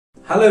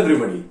Hello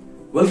everybody,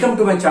 welcome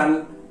to my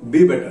channel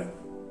Be Better.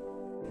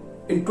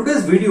 In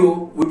today's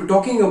video, we'll be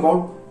talking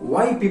about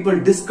why people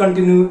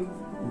discontinue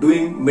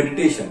doing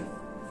meditation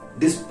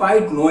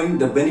despite knowing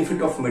the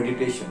benefit of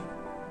meditation.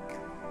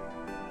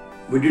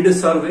 We did a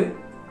survey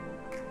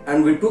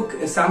and we took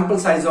a sample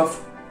size of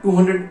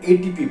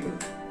 280 people.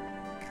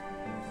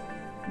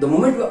 The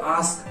moment we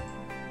asked,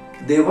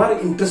 they were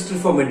interested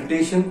for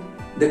meditation,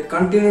 they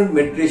continued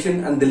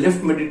meditation and they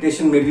left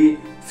meditation. Maybe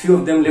few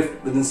of them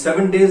left within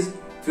 7 days,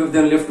 few of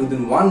them left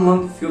within 1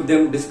 month, few of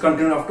them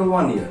discontinued after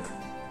 1 year.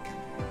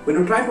 When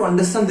you try to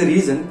understand the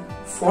reason,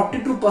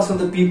 42% of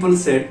the people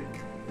said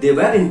they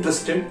were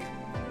interested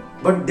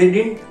but they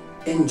didn't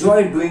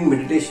enjoy doing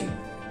meditation.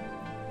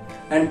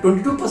 And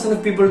 22%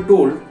 of people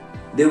told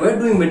they were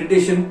doing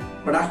meditation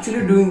but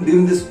actually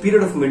during this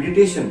period of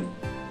meditation,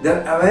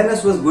 their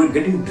awareness was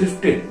getting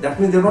drifted. That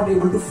means they are not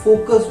able to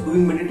focus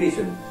doing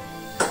meditation.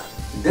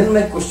 Then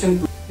my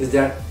question is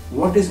that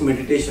what is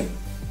meditation?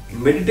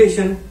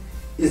 Meditation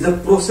is the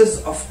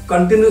process of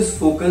continuous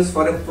focus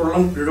for a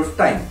prolonged period of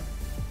time.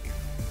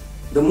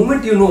 The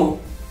moment you know,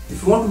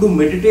 if you want to do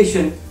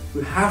meditation,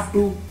 you have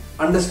to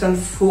understand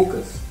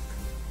focus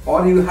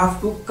or you have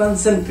to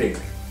concentrate.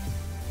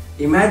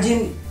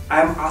 Imagine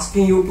I am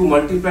asking you to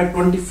multiply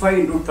 25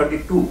 into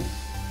 32.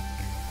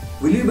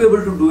 Will you be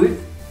able to do it?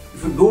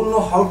 If you don't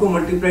know how to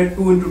multiply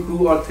 2 into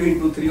 2 or 3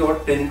 into 3 or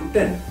 10 into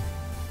 10.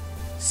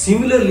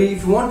 Similarly,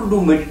 if you want to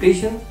do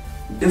meditation,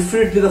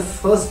 definitely the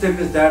first step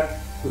is that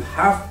you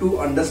have to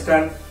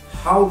understand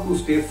how to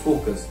stay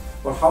focused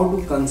or how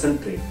to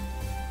concentrate.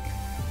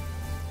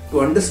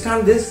 To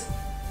understand this,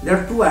 there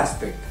are two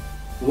aspects.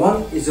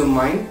 One is your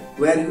mind,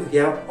 where you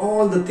have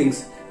all the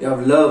things. You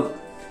have love,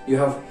 you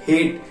have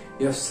hate,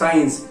 you have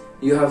science,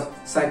 you have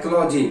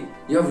psychology,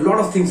 you have a lot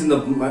of things in the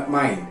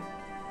mind.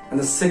 And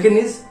the second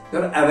is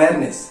your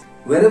awareness.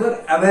 Wherever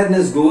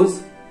awareness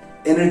goes,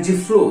 energy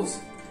flows.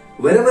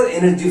 Wherever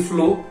energy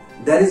flows,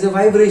 there is a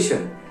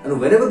vibration. And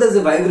wherever there is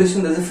a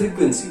vibration, there is a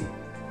frequency.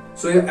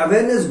 So your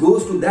awareness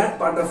goes to that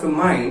part of your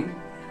mind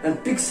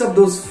and picks up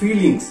those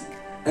feelings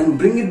and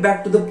bring it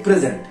back to the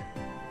present.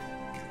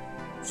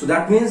 So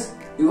that means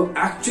you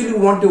actually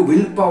want your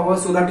willpower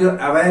so that your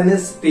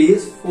awareness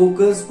stays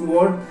focused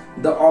toward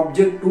the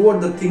object, toward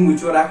the thing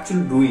which you are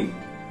actually doing.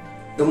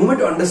 The moment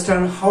you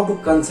understand how to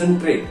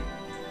concentrate,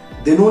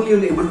 then only you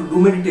will be able to do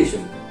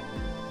meditation.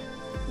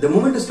 The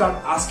moment you start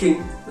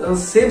asking the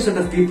same set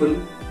of people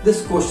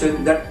this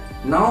question, that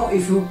now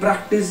if you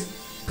practice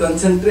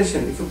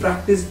concentration, if you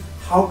practice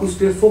how to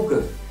stay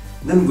focused,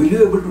 then will you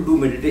be able to do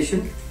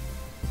meditation?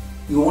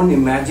 You won't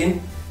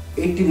imagine,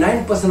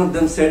 89% of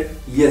them said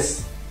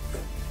yes.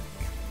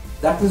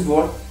 That means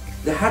what?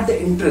 They had the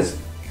interest,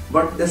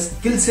 but the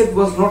skill set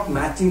was not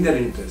matching their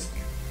interest.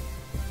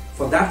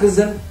 For that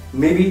reason,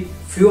 maybe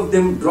few of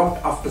them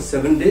dropped after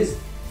 7 days,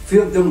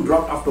 few of them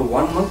dropped after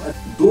 1 month.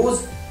 And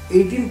those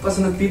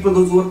 18% of people,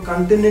 those who are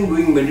continuing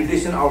doing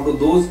meditation out of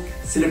those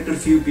selected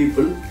few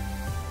people,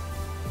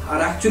 are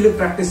actually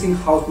practicing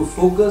how to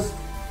focus,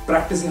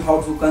 practicing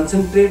how to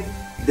concentrate,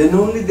 then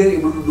only they are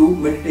able to do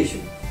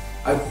meditation.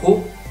 I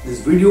hope this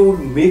video will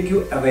make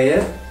you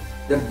aware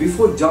that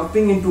before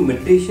jumping into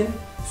meditation,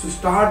 you should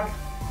start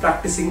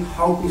practicing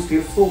how to stay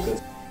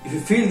focused. If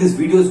you feel this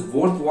video is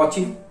worth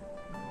watching,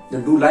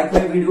 then do like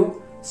my video,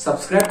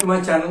 subscribe to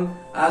my channel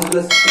as well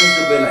as press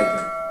the bell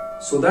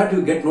icon so that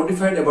you get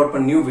notified about my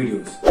new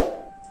videos.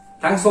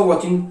 Thanks for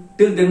watching.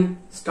 Till then,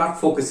 start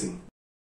focusing.